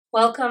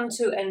Welcome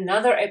to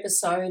another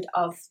episode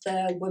of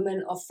the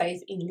Women of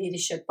Faith in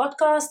Leadership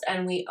podcast,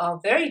 and we are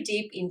very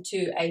deep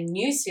into a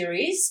new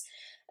series,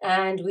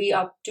 and we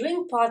are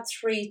doing part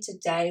 3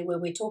 today, where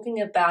we're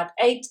talking about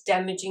 8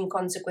 damaging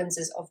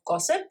consequences of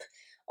gossip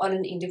on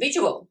an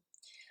individual.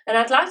 And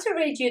I'd like to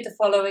read you the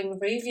following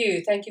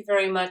review. Thank you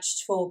very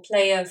much for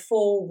player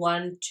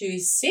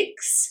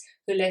 4126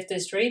 who left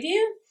this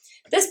review.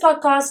 This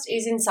podcast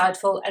is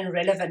insightful and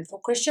relevant for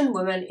Christian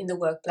women in the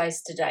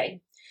workplace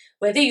today.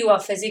 Whether you are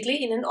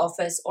physically in an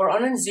office or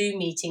on Zoom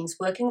meetings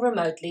working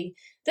remotely,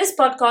 this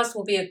podcast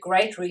will be a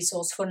great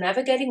resource for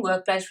navigating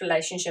workplace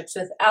relationships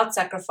without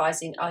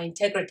sacrificing our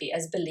integrity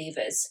as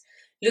believers.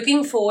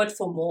 Looking forward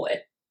for more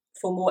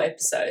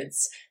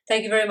episodes.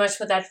 Thank you very much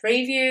for that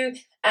review.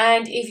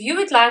 And if you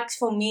would like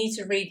for me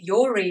to read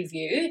your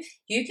review,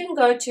 you can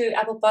go to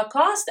Apple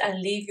Podcast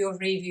and leave your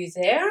review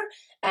there.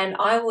 And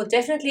I will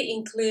definitely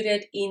include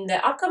it in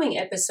the upcoming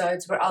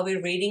episodes where I'll be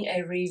reading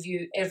a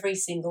review every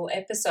single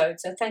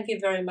episode. So thank you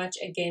very much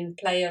again,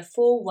 player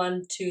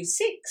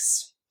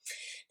 4126.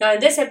 Now, in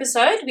this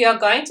episode, we are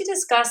going to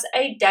discuss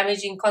 8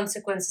 damaging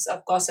consequences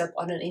of gossip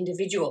on an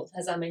individual,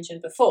 as I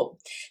mentioned before.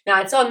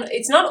 Now,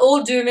 it's not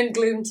all doom and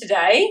gloom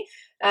today.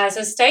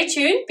 So stay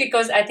tuned,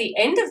 because at the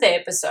end of the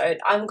episode,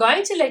 I'm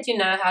going to let you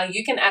know how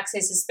you can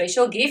access a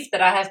special gift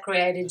that I have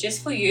created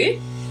just for you,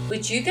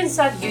 which you can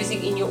start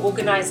using in your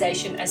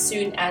organization as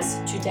soon as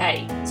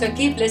today. So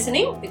keep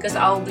listening, because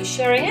I will be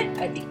sharing it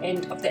at the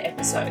end of the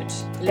episode.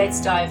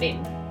 Let's dive in.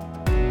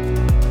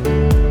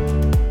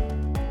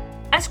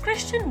 As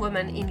Christian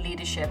women in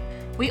leadership,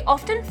 we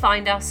often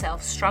find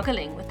ourselves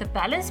struggling with the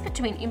balance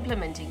between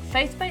implementing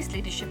faith-based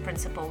leadership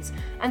principles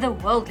and the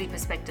worldly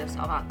perspectives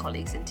of our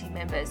colleagues and team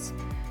members.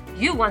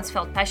 You once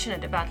felt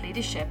passionate about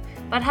leadership,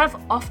 but have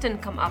often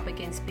come up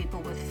against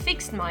people with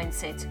fixed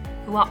mindsets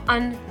who are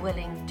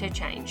unwilling to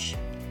change.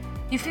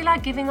 You feel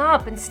like giving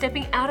up and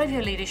stepping out of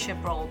your leadership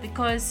role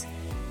because,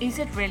 is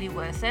it really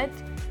worth it?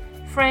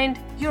 Friend,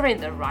 you're in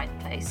the right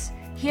place.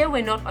 Here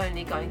we're not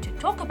only going to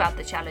talk about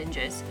the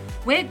challenges,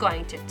 we're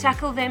going to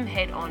tackle them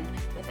head on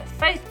with a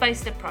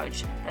faith-based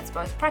approach that's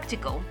both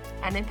practical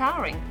and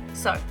empowering.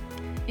 So,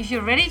 if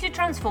you're ready to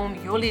transform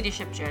your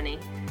leadership journey,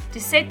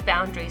 to set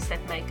boundaries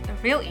that make a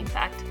real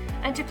impact,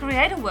 and to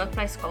create a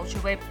workplace culture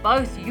where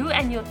both you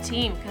and your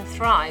team can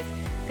thrive,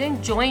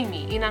 then join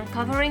me in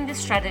uncovering the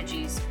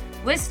strategies,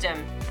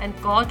 wisdom, and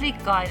godly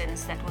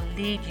guidance that will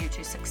lead you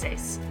to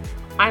success.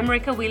 I'm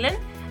Rika Whelan,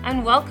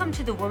 and welcome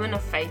to the Women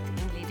of Faith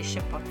in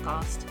Leadership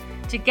podcast.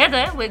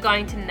 Together, we're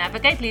going to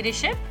navigate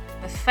leadership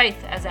with faith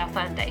as our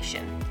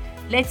foundation.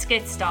 Let's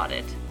get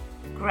started.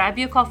 Grab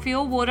your coffee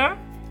or water,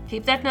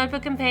 keep that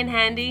notebook and pen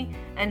handy,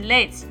 and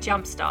let's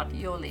jumpstart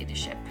your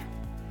leadership.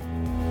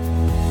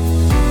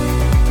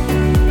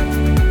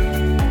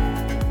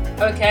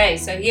 Okay,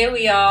 so here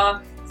we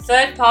are,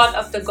 third part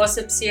of the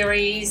gossip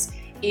series.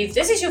 If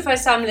this is your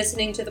first time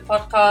listening to the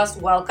podcast,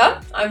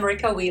 welcome. I'm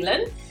Rika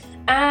Whelan.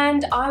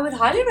 And I would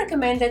highly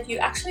recommend that you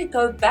actually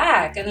go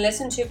back and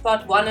listen to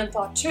part 1 and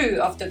part 2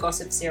 of the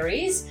gossip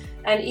series,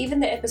 and even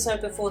the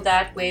episode before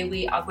that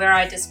where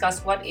I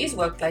discuss what is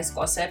workplace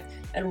gossip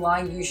and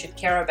why you should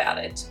care about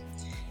it.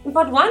 In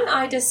part 1,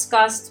 I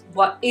discussed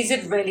what is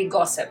it really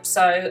gossip.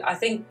 So I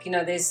think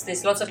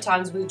there's lots of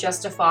times we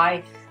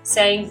justify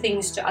saying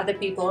things to other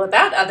people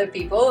about other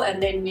people,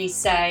 and then we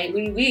say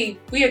we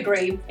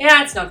agree,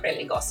 yeah, it's not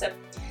really gossip.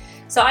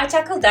 So I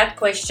tackled that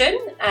question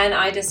and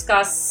I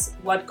discuss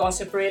what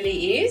gossip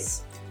really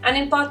is. And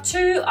in part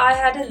 2, I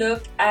had a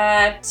look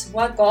at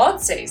what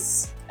God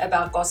says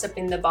about gossip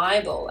in the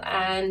Bible.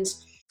 And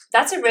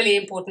that's a really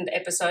important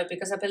episode,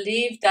 because I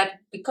believe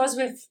that because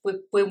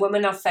we're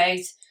women of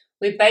faith,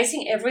 we're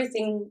basing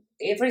everything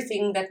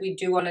that we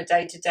do on a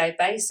day-to-day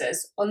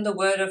basis on the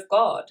Word of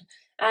God.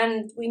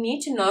 And we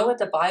need to know what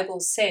the Bible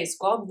says.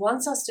 God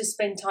wants us to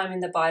spend time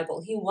in the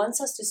Bible. He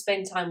wants us to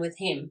spend time with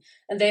Him.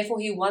 And therefore,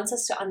 He wants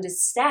us to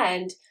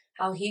understand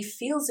how He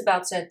feels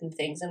about certain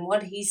things and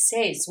what He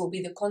says will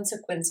be the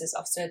consequences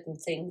of certain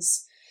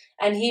things.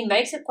 And He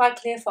makes it quite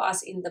clear for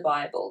us in the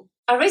Bible.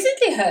 I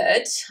recently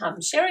heard,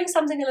 I'm sharing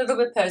something a little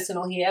bit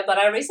personal here, but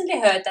I recently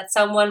heard that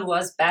someone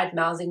was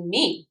bad-mouthing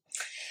me.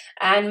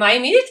 And my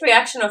immediate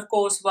reaction, of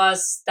course,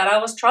 was that I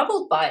was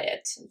troubled by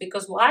it,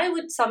 because why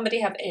would somebody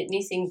have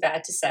anything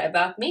bad to say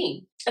about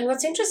me? And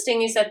what's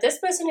interesting is that this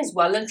person is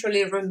well and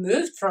truly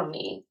removed from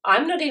me.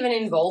 I'm not even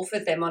involved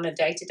with them on a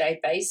day-to-day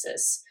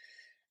basis.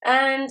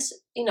 And,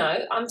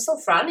 I'm still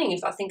frowning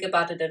if I think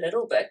about it a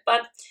little bit.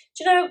 But,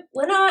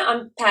 when I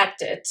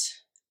unpacked it,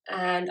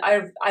 and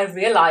I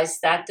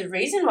realized that the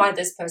reason why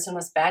this person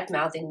was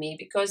bad-mouthing me,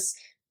 because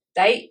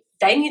they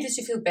needed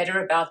to feel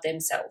better about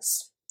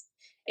themselves.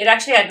 It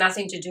actually had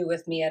nothing to do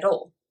with me at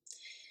all.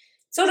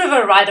 Sort of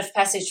a rite of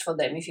passage for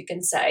them, if you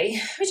can say,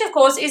 which of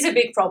course is a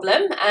big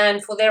problem,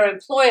 and for their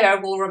employer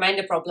will remain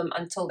a problem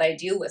until they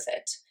deal with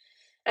it.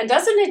 And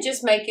doesn't it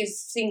just make you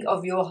think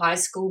of your high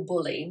school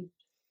bully?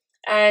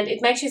 And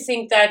it makes you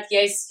think that,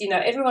 yes,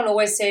 everyone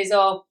always says,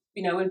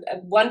 when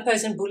one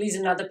person bullies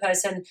another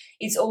person,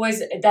 it's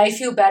always they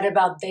feel bad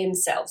about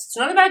themselves. It's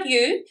not about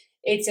you.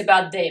 It's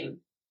about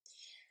them.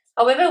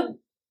 However,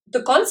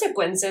 the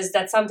consequences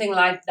that something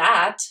like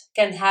that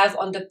can have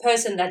on the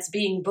person that's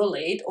being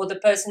bullied or the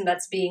person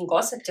that's being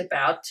gossiped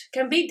about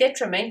can be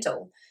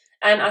detrimental.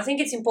 And I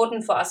think it's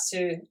important for us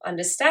to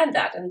understand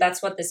that. And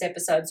that's what this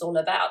episode's all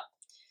about.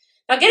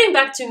 Now, getting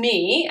back to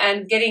me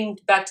and getting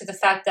back to the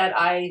fact that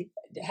I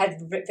had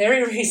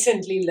very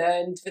recently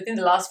learned, within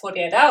the last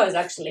 48 hours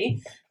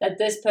actually, that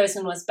this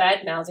person was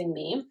bad mouthing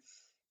me.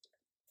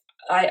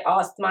 I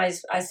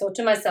thought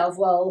to myself,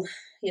 well,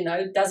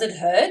 does it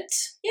hurt?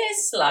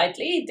 Yes,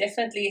 slightly. It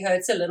definitely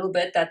hurts a little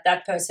bit that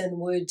that person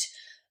would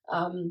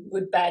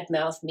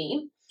badmouth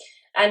me,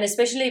 and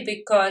especially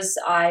because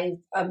I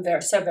am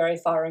very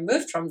far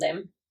removed from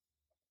them.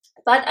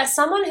 But as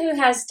someone who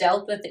has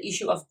dealt with the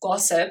issue of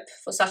gossip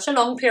for such a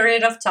long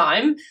period of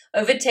time,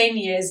 over 10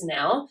 years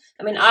now,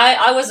 I mean,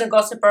 I was a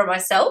gossiper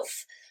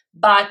myself,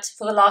 but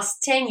for the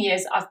last 10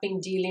 years, I've been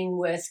dealing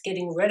with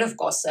getting rid of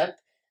gossip.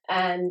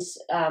 And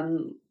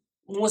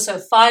more so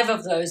 5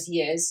 of those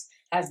years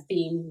have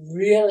been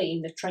really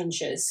in the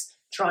trenches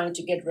trying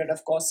to get rid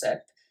of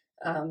gossip.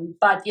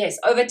 But yes,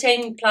 over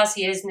 10 plus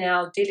years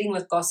now dealing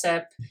with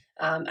gossip.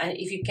 And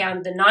if you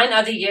count the 9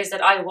 other years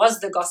that I was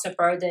the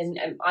gossiper, then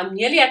I'm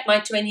nearly at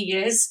my 20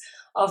 years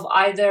of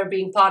either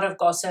being part of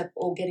gossip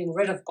or getting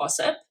rid of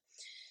gossip.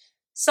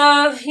 So,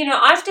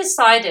 I've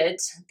decided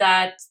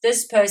that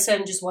this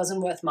person just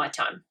wasn't worth my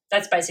time.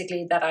 That's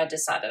basically that I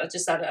decided.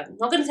 I'm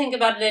not going to think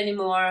about it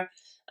anymore.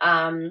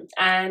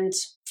 And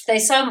they're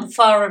so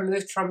far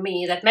removed from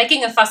me that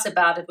making a fuss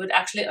about it would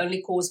actually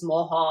only cause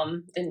more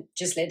harm than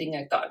just letting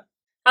it go.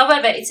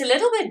 However, it's a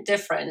little bit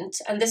different,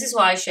 and this is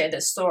why I share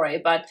this story,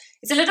 but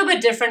it's a little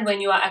bit different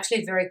when you are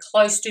actually very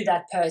close to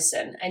that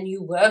person and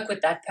you work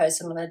with that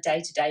person on a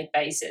day-to-day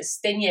basis.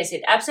 Then yes,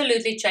 it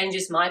absolutely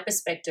changes my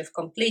perspective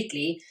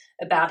completely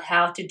about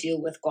how to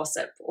deal with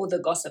gossip or the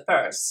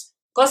gossipers.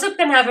 Gossip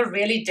can have a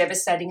really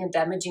devastating and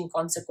damaging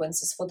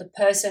consequences for the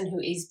person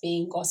who is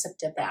being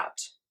gossiped about.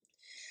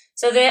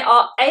 So there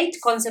are 8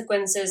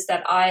 consequences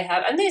that I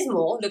have, and there's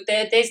more. Look,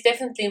 there's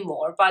definitely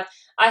more, but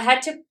I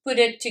had to put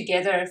it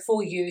together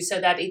for you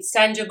so that it's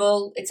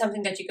tangible. It's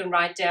something that you can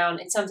write down.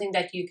 It's something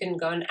that you can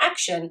go and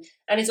action,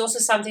 and it's also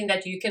something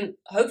that you can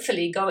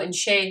hopefully go and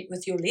share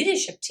with your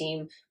leadership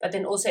team, but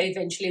then also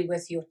eventually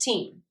with your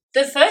team.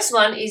 The first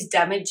one is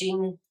damage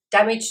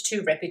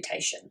to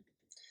reputation.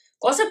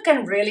 Gossip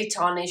can really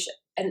tarnish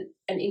an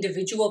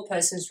individual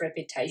person's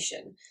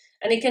reputation.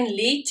 And it can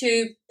lead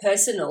to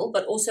personal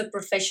but also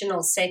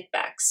professional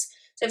setbacks.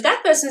 So if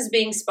that person is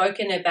being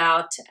spoken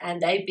about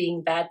and they're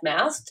being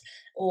badmouthed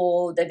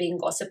or they're being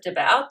gossiped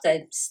about,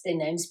 their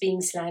name's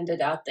being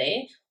slandered out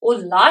there, or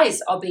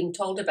lies are being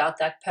told about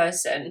that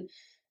person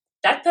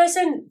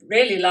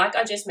really, like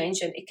I just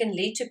mentioned, it can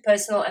lead to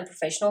personal and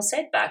professional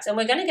setbacks. And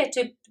we're going to get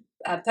to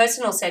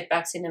personal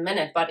setbacks in a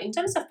minute, but in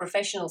terms of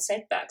professional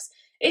setbacks,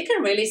 it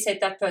can really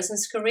set that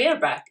person's career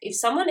back. If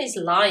someone is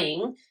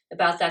lying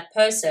about that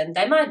person,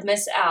 they might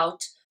miss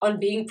out on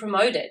being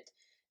promoted.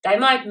 They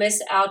might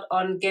miss out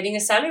on getting a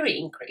salary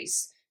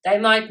increase. They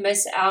might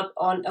miss out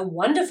on a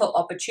wonderful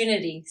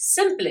opportunity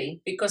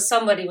simply because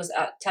somebody was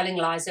telling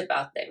lies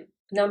about them.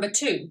 Number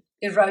 2,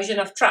 erosion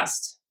of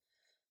trust.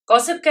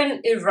 Gossip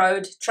can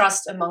erode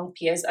trust among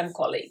peers and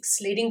colleagues,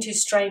 leading to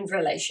strained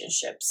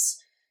relationships.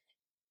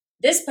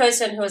 This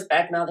person who was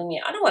bad-mouthing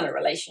me, I don't want a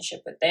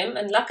relationship with them.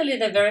 And luckily,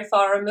 they're very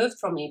far removed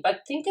from me.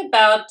 But think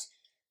about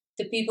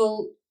the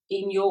people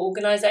in your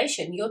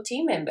organization, your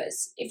team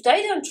members. If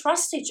they don't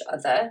trust each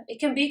other,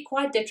 it can be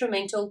quite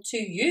detrimental to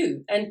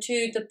you and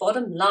to the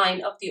bottom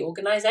line of the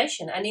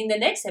organization. And in the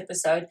next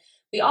episode,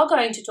 we are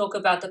going to talk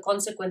about the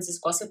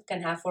consequences gossip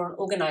can have for an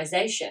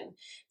organization,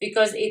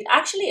 because it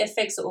actually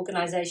affects the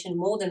organization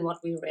more than what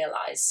we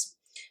realize.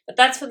 But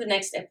that's for the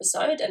next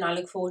episode, and I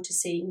look forward to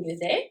seeing you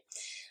there.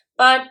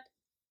 But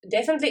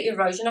definitely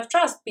erosion of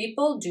trust.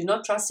 People do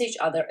not trust each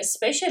other,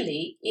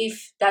 especially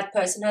if that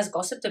person has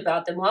gossiped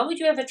about them. Why would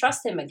you ever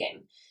trust them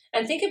again?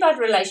 And think about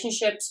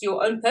relationships,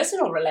 your own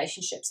personal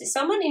relationships. If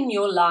someone in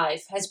your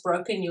life has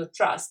broken your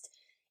trust,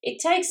 it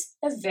takes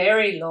a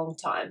very long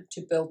time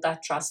to build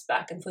that trust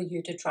back and for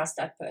you to trust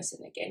that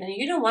person again. And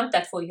you don't want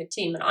that for your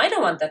team. And I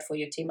don't want that for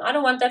your team. I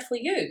don't want that for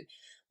you.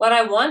 What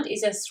I want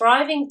is a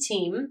thriving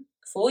team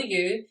for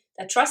you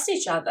that trust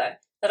each other,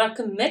 that are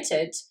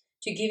committed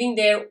to giving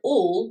their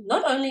all,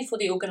 not only for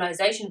the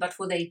organization, but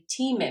for their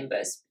team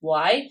members.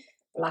 Why?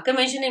 Like I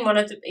mentioned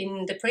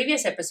in the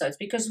previous episodes,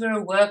 because we're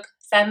a work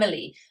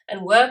family,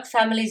 and work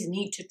families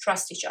need to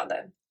trust each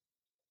other.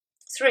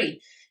 3,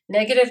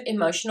 negative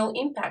emotional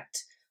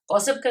impact.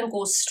 Gossip can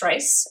cause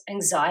stress,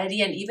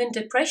 anxiety, and even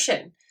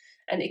depression,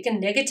 and it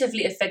can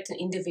negatively affect an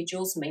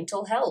individual's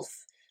mental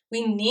health.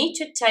 We need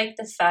to take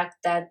the fact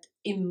that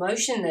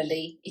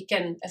emotionally it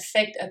can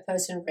affect a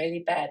person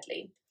really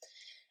badly.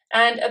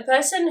 And a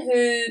person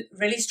who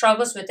really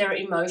struggles with their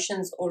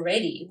emotions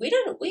already, we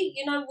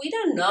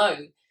don't know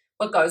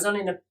what goes on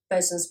in a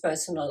person's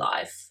personal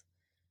life.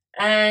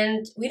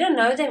 And we don't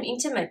know them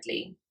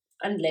intimately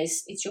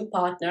unless it's your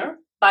partner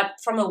But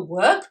from a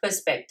work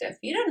perspective,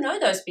 you don't know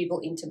those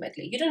people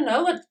intimately. You don't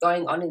know what's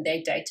going on in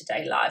their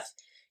day-to-day life.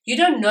 You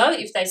don't know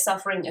if they're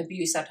suffering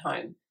abuse at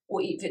home,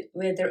 or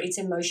whether it's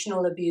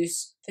emotional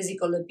abuse,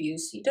 physical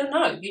abuse. You don't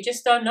know. You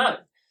just don't know.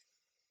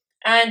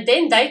 And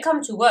then they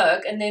come to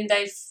work, and then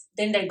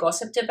they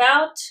gossiped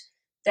about,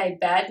 they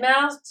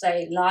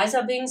badmouthed, lies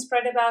are being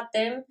spread about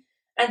them.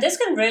 And this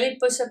can really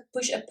push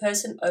a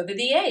person over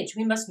the edge.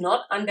 We must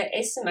not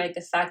underestimate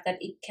the fact that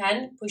it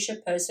can push a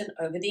person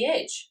over the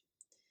edge.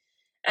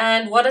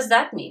 And what does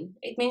that mean?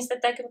 It means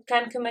that they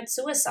can commit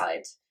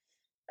suicide.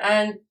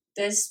 And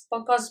this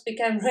podcast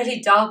became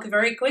really dark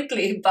very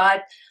quickly,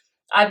 but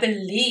I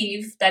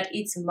believe that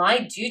it's my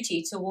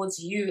duty towards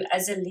you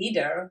as a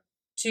leader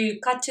to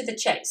cut to the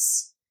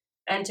chase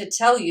and to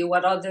tell you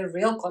what are the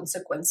real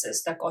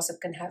consequences that gossip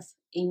can have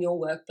in your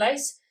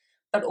workplace,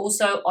 but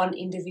also on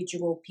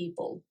individual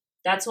people.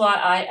 That's why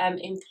I am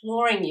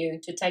imploring you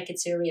to take it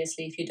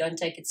seriously if you don't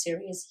take it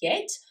serious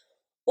yet,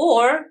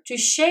 or to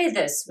share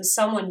this with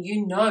someone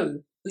you know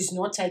who's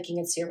not taking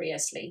it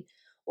seriously,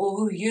 or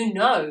who you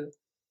know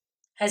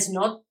is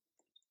not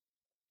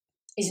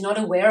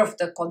aware of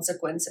the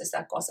consequences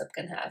that gossip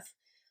can have.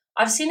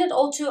 I've seen it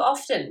all too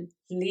often.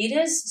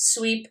 Leaders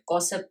sweep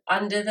gossip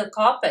under the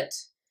carpet.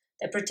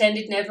 They pretend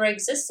it never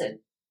existed.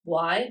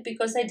 Why?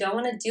 Because they don't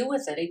want to deal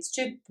with it. It's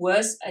too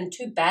worse and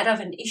too bad of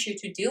an issue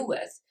to deal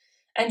with.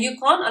 And you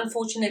can't,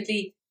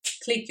 unfortunately,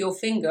 click your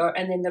finger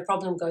and then the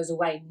problem goes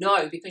away.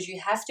 No, because you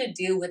have to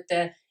deal with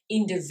the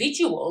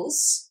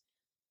individuals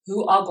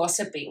who are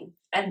gossiping.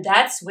 And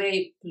that's where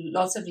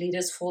lots of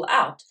leaders fall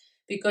out,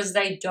 because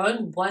they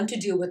don't want to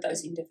deal with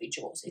those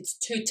individuals. It's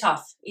too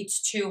tough.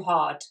 It's too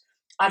hard.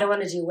 I don't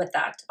want to deal with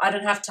that. I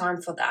don't have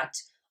time for that.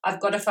 I've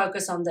got to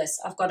focus on this.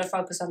 I've got to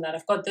focus on that.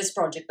 I've got this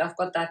project. I've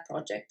got that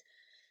project.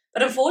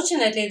 But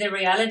unfortunately, the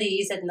reality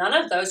is that none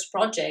of those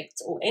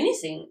projects or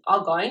anything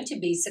are going to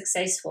be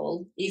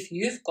successful if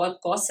you've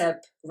got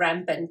gossip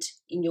rampant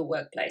in your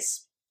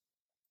workplace.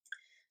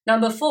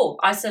 Number 4,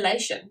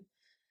 isolation.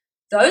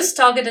 Those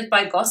targeted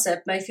by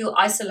gossip may feel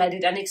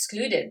isolated and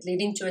excluded,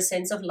 leading to a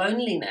sense of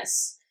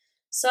loneliness.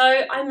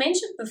 So I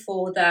mentioned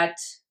before that,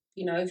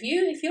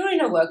 if you're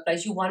in a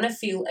workplace, you want to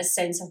feel a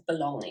sense of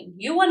belonging.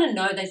 You want to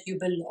know that you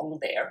belong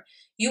there.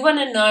 You want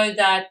to know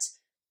that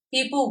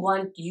people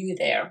want you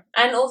there.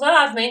 And although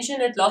I've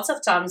mentioned it lots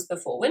of times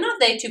before, we're not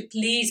there to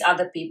please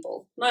other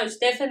people. No, it's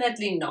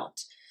definitely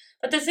not.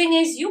 But the thing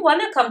is, you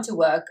want to come to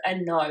work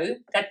and know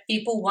that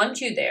people want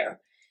you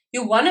there.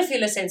 You want to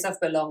feel a sense of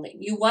belonging.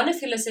 You want to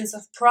feel a sense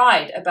of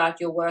pride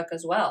about your work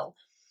as well.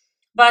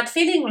 But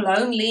feeling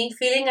lonely,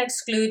 feeling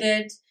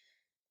excluded,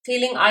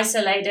 feeling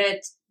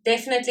isolated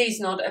definitely is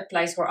not a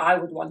place where I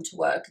would want to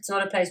work. It's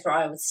not a place where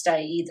I would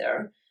stay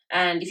either.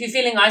 And if you're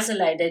feeling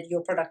isolated,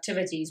 your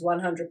productivity is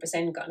 100%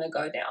 going to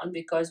go down,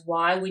 because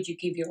why would you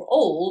give your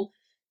all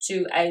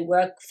to a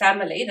work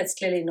family that's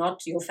clearly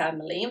not your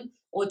family,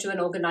 or to an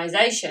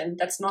organization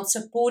that's not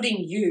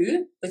supporting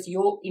you with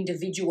your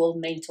individual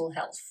mental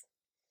health?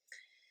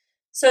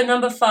 So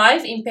number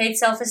 5, impaired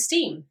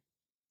self-esteem.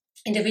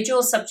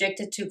 Individuals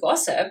subjected to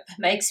gossip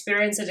may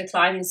experience a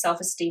decline in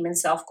self-esteem and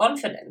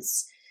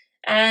self-confidence.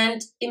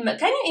 And can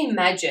you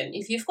imagine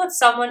if you've got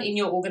someone in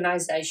your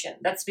organization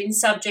that's been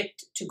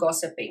subject to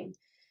gossiping,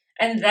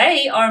 and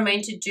they are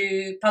meant to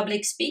do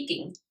public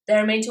speaking,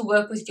 they're meant to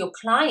work with your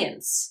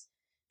clients,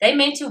 they're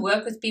meant to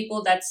work with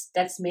people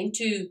that's meant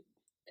to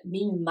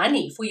mean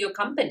money for your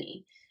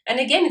company. And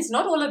again, it's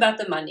not all about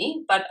the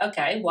money, but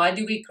okay, why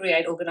do we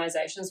create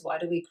organizations? Why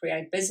do we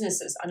create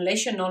businesses?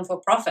 Unless you're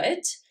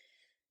non-for-profit,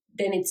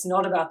 then it's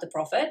not about the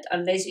profit.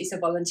 Unless it's a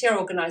volunteer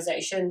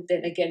organization,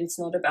 then again, it's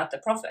not about the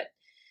profit.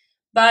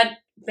 But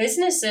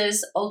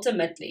businesses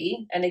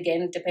ultimately, and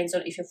again, it depends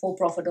on if you're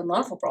for-profit or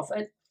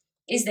non-for-profit,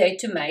 is there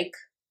to make,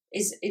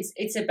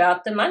 it's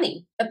about the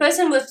money. A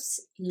person with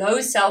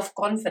low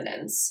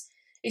self-confidence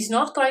is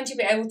not going to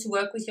be able to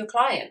work with your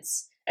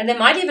clients. And they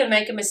might even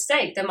make a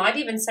mistake. They might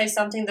even say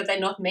something that they're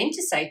not meant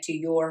to say to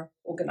your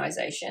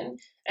organization.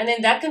 And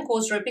then that can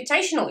cause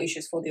reputational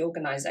issues for the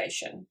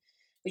organization,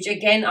 which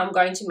again, I'm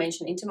going to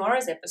mention in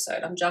tomorrow's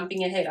episode. I'm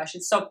jumping ahead. I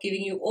should stop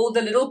giving you all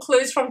the little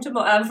clues from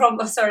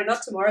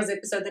not tomorrow's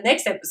episode, the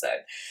next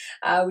episode,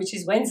 which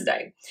is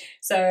Wednesday.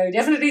 So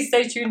definitely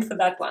stay tuned for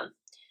that one.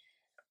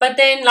 But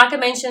then, like I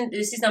mentioned,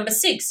 this is number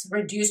 6,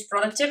 reduced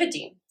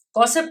productivity.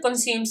 Gossip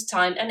consumes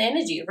time and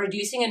energy,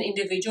 reducing an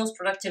individual's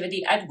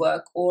productivity at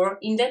work or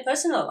in their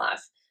personal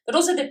life. But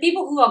also the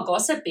people who are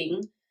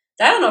gossiping,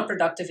 they are not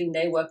productive in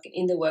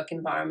the work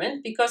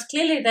environment, because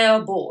clearly they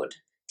are bored.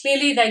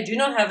 Clearly they do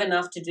not have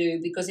enough to do,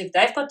 because if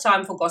they've got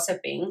time for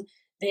gossiping,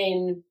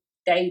 then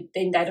they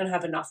don't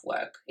have enough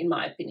work, in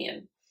my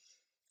opinion.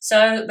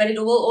 So, but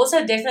it will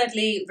also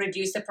definitely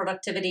reduce the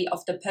productivity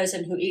of the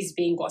person who is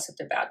being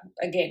gossiped about.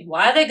 Again,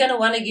 why are they going to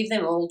want to give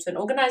them all to an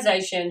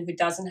organization who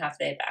doesn't have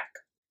their back?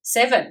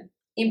 7,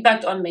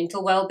 impact on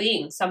mental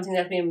well-being, something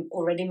that we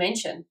already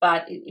mentioned,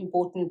 but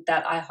important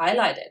that I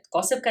highlighted.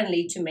 Gossip can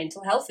lead to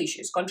mental health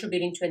issues,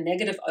 contributing to a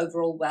negative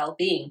overall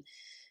well-being.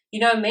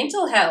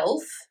 Mental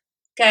health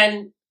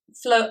can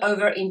flow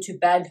over into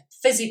bad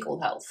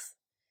physical health.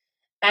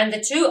 And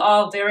the two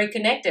are very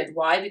connected.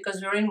 Why?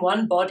 Because we're in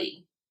one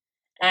body,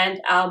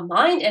 and our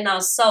mind and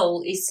our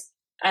soul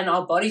and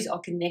our bodies are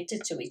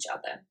connected to each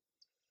other.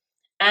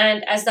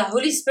 And as the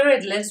Holy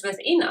Spirit lives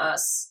within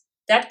us,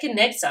 that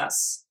connects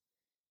us.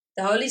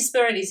 The Holy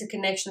Spirit is a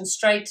connection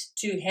straight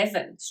to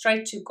heaven,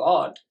 straight to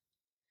God.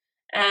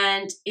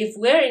 And if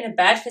we're in a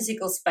bad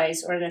physical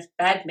space or in a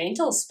bad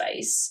mental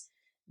space,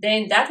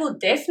 then that will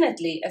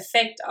definitely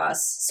affect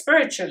us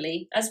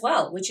spiritually as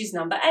well, which is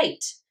number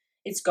 8.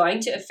 It's going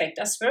to affect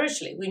us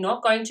spiritually. We're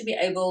not going to be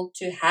able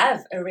to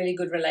have a really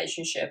good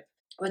relationship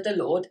with the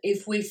Lord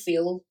if we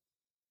feel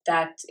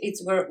that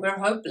we're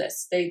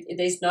hopeless.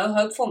 There's no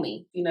hope for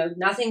me.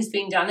 Nothing's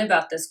being done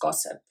about this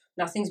gossip.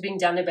 Nothing's being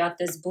done about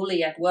this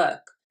bully at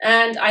work.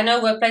 And I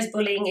know workplace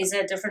bullying is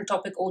a different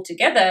topic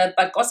altogether,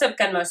 but gossip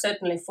can most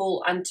certainly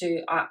fall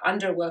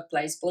under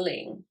workplace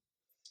bullying.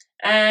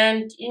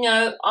 And,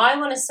 I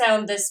want to say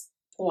on this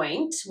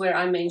point where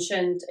I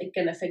mentioned it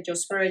can affect your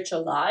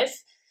spiritual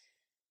life,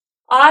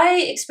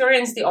 I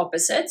experienced the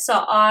opposite. So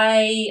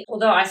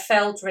although I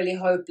felt really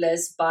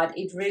hopeless, but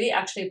it really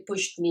actually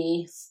pushed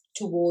me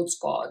towards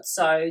God.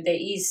 So there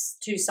is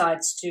 2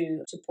 sides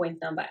to point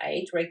number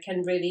 8, where it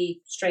can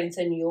really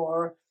strengthen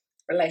your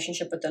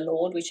relationship with the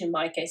Lord, which in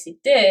my case it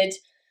did.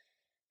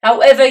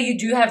 However, you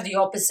do have the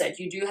opposite.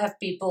 You do have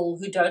people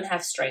who don't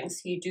have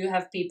strength. You do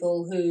have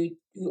people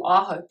who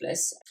are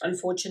hopeless.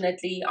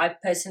 Unfortunately, I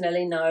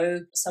personally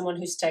know someone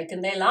who's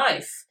taken their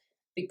life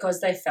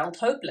because they felt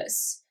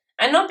hopeless.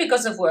 And not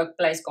because of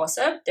workplace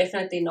gossip,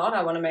 definitely not.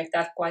 I want to make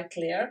that quite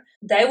clear.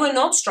 They were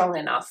not strong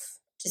enough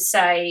to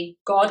say,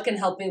 God can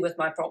help me with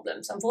my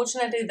problems.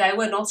 Unfortunately, they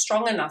were not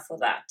strong enough for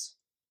that.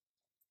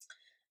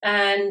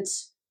 And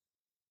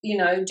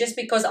just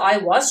because I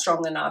was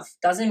strong enough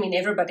doesn't mean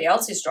everybody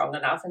else is strong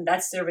enough, and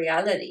that's the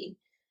reality.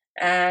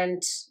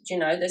 And,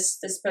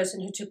 this person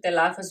who took their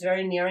life was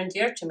very near and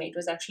dear to me. It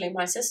was actually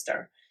my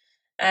sister.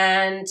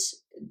 And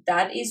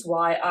that is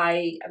why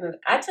I am an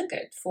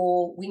advocate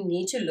for we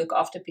need to look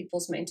after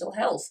people's mental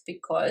health,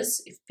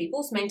 because if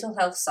people's mental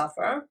health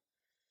suffer,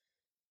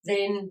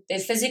 then their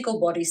physical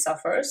body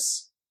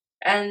suffers.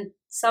 And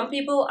some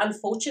people,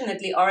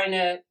 unfortunately, are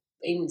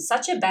in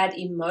such a bad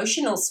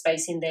emotional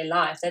space in their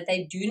life that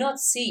they do not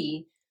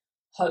see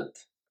hope.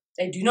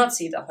 They do not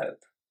see the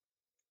hope.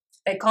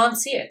 They can't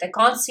see it. They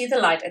can't see the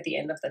light at the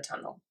end of the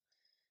tunnel.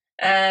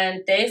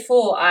 And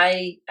therefore,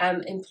 I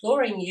am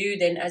imploring you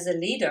then as a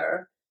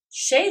leader,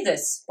 share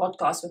this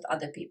podcast with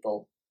other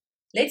people.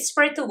 Let's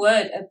spread the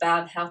word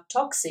about how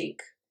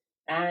toxic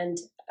and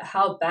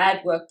how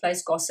bad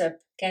workplace gossip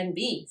can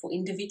be for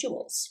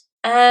individuals.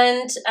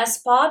 And as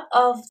part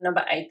of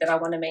number 8 that I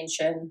want to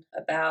mention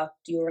about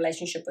your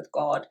relationship with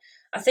God,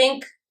 I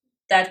think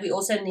that we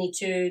also need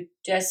to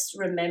just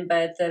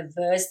remember the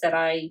verse that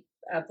I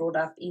brought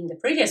up in the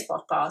previous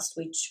podcast,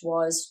 which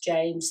was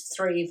James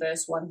 3,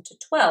 verse 1 to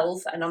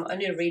 12. And I'm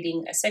only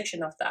reading a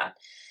section of that.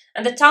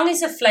 And the tongue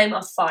is a flame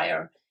of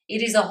fire.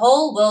 It is a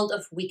whole world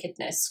of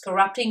wickedness,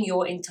 corrupting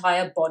your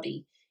entire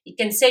body. It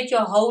can set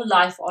your whole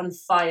life on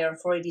fire,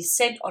 for it is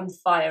set on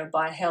fire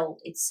by hell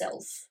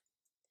itself.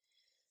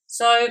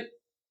 So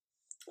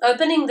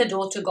opening the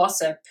door to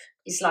gossip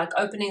is like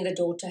opening the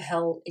door to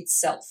hell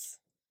itself,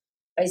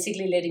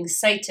 basically letting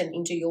Satan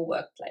into your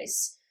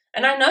workplace.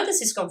 And I know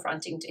this is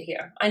confronting to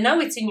hear. I know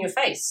it's in your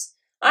face.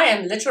 I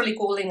am literally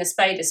calling a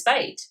spade,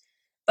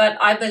 but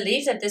I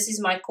believe that this is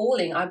my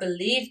calling. I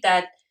believe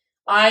that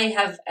I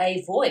have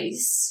a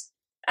voice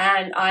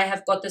and I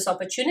have got this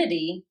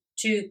opportunity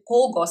to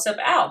call gossip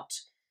out,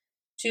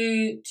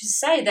 to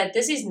say that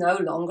this is no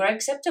longer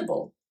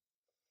acceptable.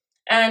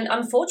 And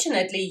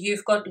unfortunately,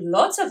 you've got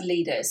lots of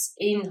leaders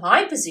in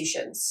high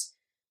positions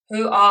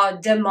who are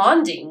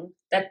demanding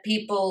that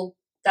people,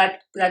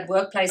 that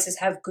workplaces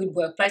have good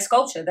workplace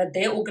culture, that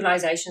their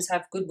organizations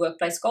have good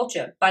workplace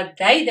culture, but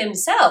they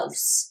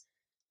themselves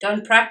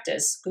don't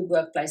practice good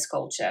workplace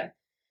culture.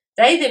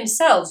 They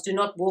themselves do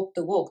not walk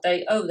the walk.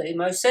 They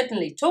most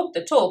certainly talk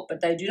the talk,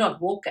 but they do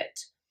not walk it.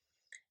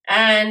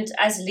 And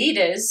as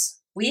leaders,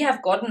 we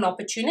have got an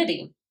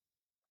opportunity.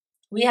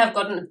 We have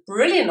gotten a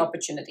brilliant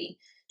opportunity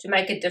to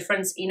make a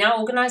difference in our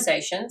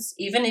organizations,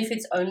 even if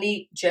it's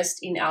only just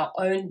in our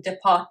own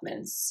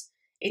departments.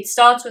 It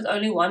starts with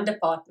only one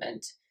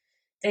department.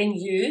 Then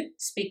you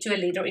speak to a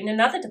leader in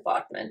another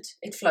department.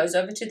 It flows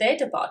over to their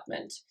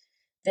department.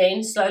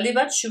 Then slowly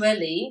but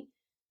surely,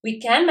 we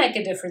can make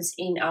a difference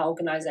in our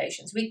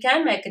organizations. We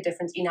can make a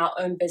difference in our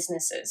own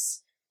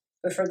businesses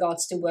with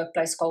regards to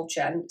workplace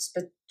culture and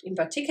in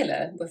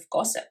particular with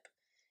gossip.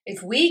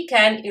 If we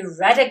can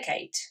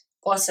eradicate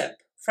gossip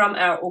from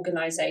our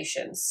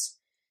organizations,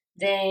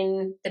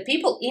 then the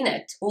people in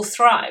it will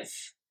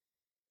thrive.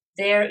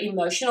 Their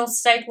emotional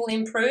state will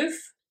improve.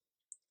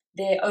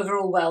 Their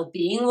overall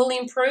well-being will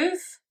improve.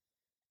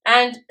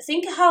 And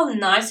think how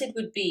nice it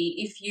would be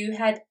if you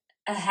had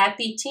a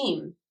happy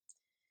team.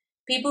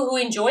 People who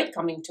enjoyed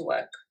coming to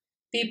work.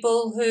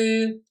 People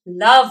who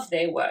love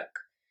their work.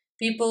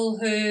 People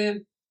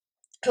who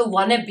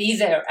want to be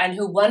there and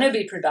who want to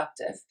be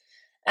productive.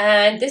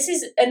 And this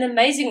is an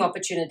amazing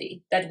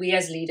opportunity that we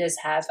as leaders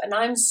have. And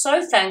I'm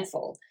so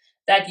thankful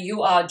that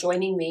you are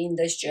joining me in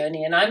this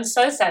journey. And I'm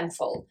so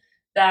thankful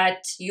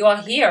that you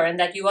are here and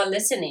that you are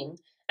listening,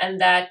 and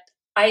that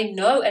I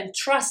know and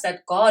trust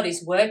that God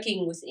is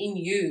working within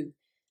you.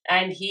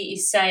 And He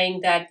is saying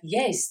that,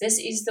 yes, this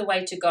is the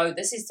way to go.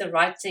 This is the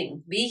right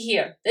thing. Be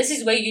here. This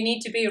is where you need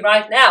to be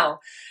right now,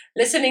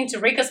 listening to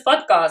Rika's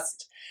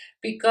podcast,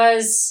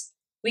 because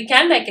we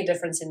can make a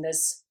difference in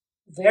this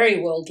very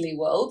worldly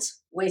world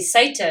where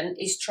Satan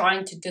is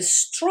trying to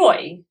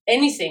destroy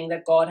anything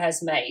that God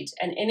has made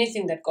and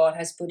anything that God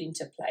has put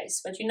into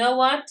place. But you know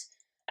what?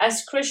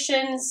 As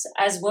Christians,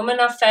 as women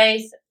of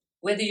faith,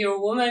 whether you're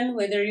a woman,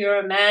 whether you're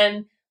a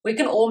man, we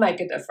can all make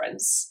a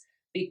difference,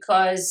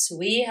 because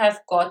we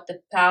have got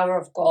the power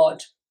of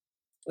God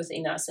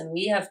within us, and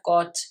we have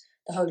got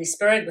the Holy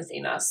Spirit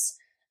within us.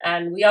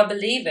 And we are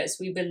believers.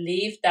 We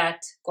believe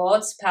that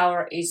God's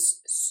power is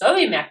so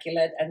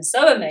immaculate and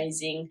so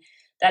amazing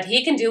that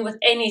He can deal with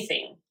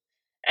anything.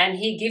 And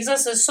He gives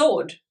us a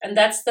sword, and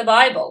that's the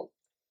Bible.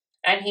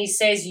 And He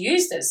says,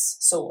 use this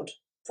sword.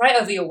 Pray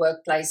over your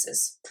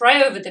workplaces.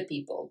 Pray over the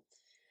people.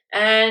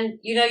 And,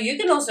 you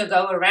can also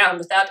go around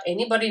without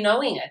anybody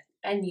knowing it.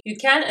 And you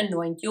can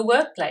anoint your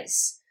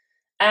workplace.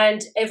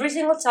 And every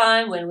single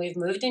time when we've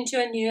moved into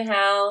a new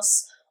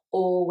house,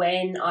 or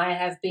when I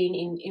have been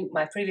in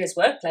my previous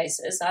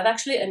workplaces, I've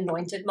actually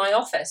anointed my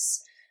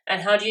office.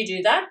 And how do you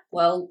do that?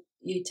 Well,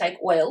 you take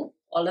oil,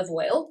 olive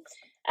oil,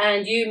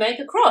 and you make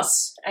a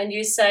cross. And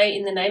you say,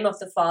 in the name of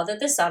the Father,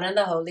 the Son, and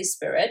the Holy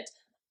Spirit,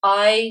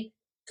 I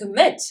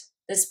commit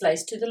this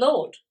place to the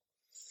Lord.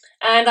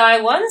 And I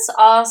once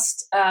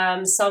asked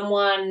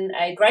someone,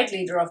 a great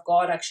leader of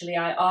God, actually,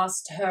 I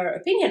asked her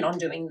opinion on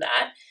doing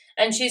that.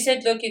 And she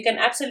said, look, you can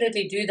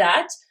absolutely do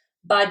that,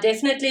 but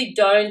definitely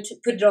don't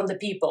put it on the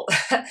people.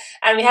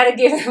 And we had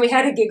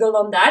a giggle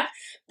on that,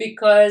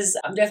 because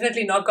I'm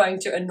definitely not going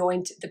to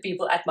anoint the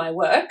people at my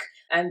work,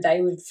 and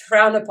they would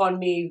frown upon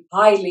me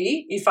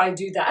highly if I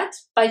do that.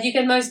 But you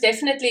can most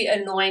definitely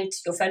anoint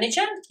your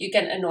furniture, you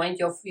can anoint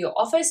your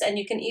office, and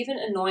you can even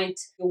anoint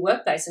your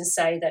workplace and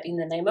say that in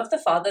the name of the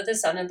Father, the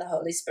Son, and the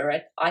Holy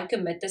Spirit, I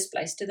commit this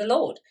place to the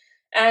Lord.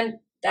 And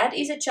that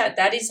is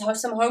that is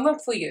some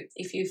homework for you.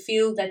 If you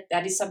feel that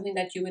that is something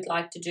that you would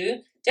like to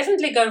do,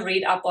 definitely go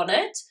read up on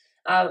it.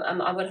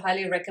 I would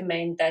highly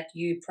recommend that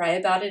you pray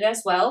about it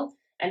as well.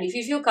 And if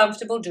you feel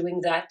comfortable doing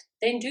that,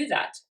 then do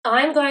that.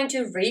 I'm going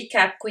to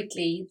recap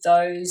quickly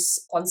those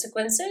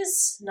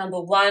consequences.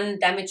 Number 1,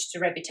 damage to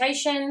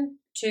reputation.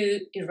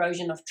 2,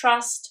 erosion of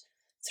trust.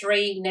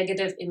 3,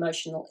 negative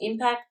emotional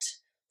impact.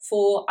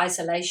 4,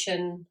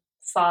 isolation.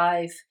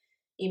 5,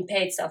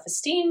 impaired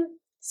self-esteem.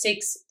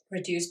 6,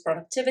 reduced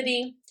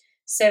productivity.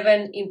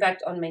 7,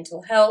 impact on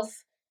mental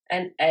health.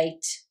 And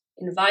 8,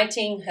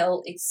 inviting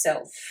hell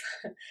itself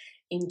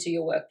into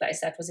your workplace.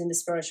 That was in the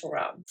spiritual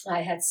realm.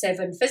 I had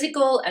 7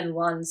 physical and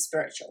 1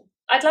 spiritual.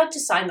 I'd like to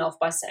sign off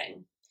by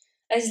saying,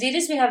 as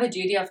leaders, we have a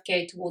duty of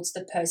care towards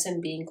the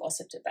person being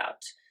gossiped about.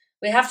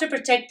 We have to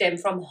protect them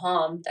from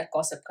harm that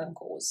gossip can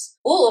cause.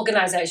 All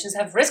organizations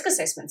have risk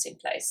assessments in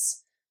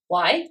place.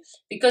 Why?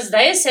 Because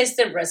they assess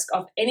the risk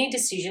of any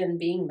decision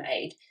being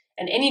made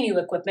and any new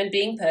equipment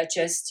being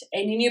purchased,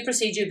 any new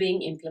procedure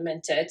being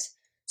implemented,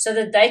 so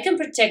that they can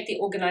protect the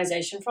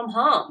organization from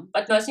harm,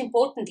 but most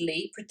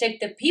importantly, protect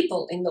the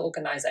people in the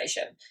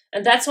organization.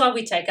 And that's why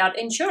we take out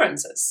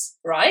insurances,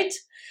 right?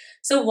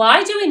 So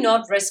why do we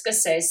not risk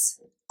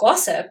assess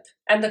gossip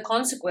and the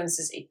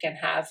consequences it can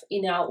have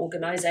in our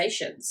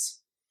organizations?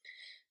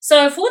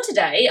 So for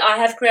today, I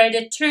have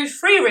created 2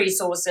 free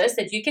resources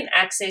that you can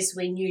access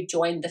when you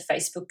join the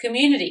Facebook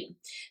community.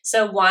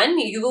 So one,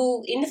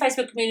 in the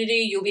Facebook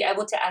community, you'll be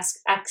able to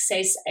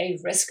access a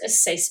risk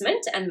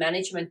assessment and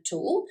management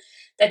tool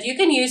that you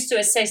can use to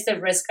assess the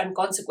risk and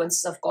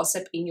consequences of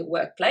gossip in your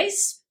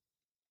workplace.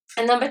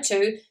 And number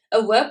 2,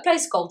 a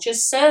workplace culture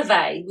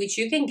survey, which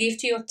you can give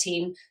to your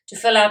team to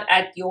fill out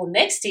at your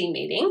next team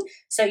meeting,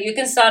 so you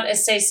can start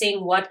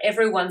assessing what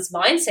everyone's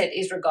mindset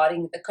is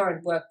regarding the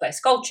current workplace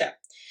culture.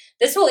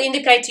 This will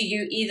indicate to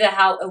you either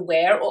how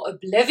aware or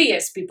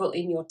oblivious people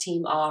in your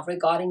team are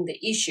regarding the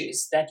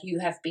issues that you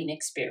have been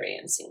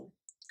experiencing.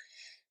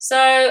 So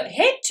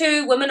head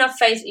to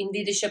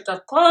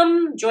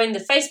womenoffaithinleadership.com, join the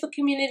Facebook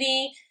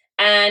community,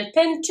 and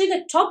pinned to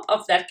the top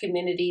of that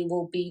community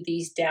will be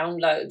these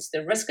downloads,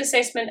 the risk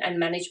assessment and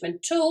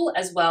management tool,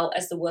 as well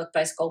as the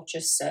workplace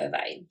culture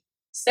survey.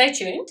 Stay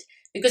tuned,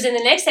 because in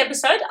the next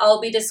episode, I'll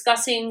be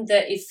discussing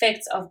the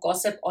effects of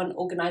gossip on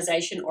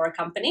organization or a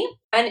company.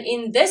 And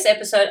in this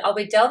episode, I'll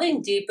be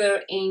delving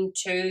deeper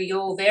into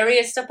your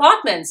various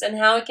departments and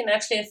how it can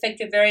actually affect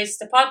your various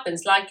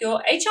departments, like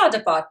your HR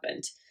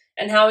department,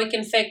 and how it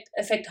can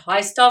affect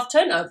high staff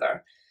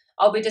turnover.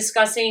 I'll be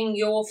discussing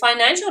your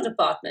financial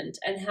department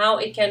and how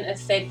it can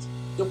affect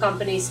your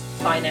company's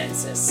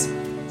finances.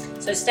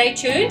 So stay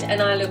tuned,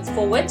 and I look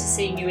forward to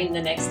seeing you in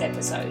the next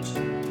episode.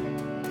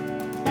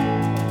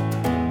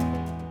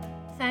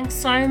 Thanks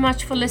so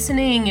much for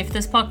listening. If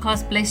this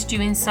podcast blessed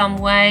you in some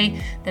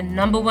way, the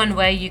number one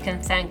way you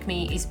can thank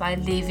me is by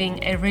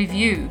leaving a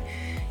review.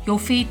 Your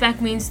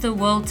feedback means the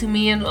world to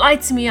me and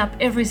lights me up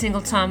every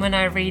single time when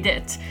I read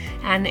it,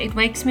 and it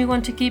makes me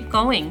want to keep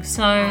going.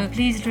 So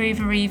please leave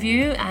a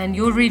review, and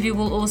your review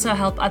will also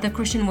help other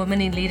Christian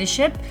women in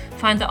leadership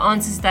find the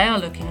answers they are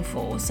looking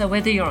for. So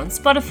whether you're on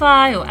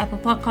Spotify or Apple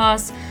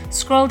Podcasts,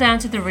 scroll down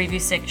to the review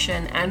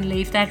section and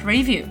leave that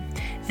review.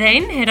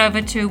 Then head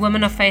over to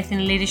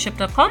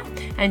womenoffaithinleadership.com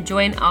and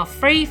join our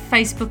free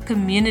Facebook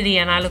community,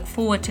 and I look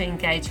forward to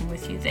engaging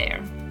with you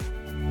there.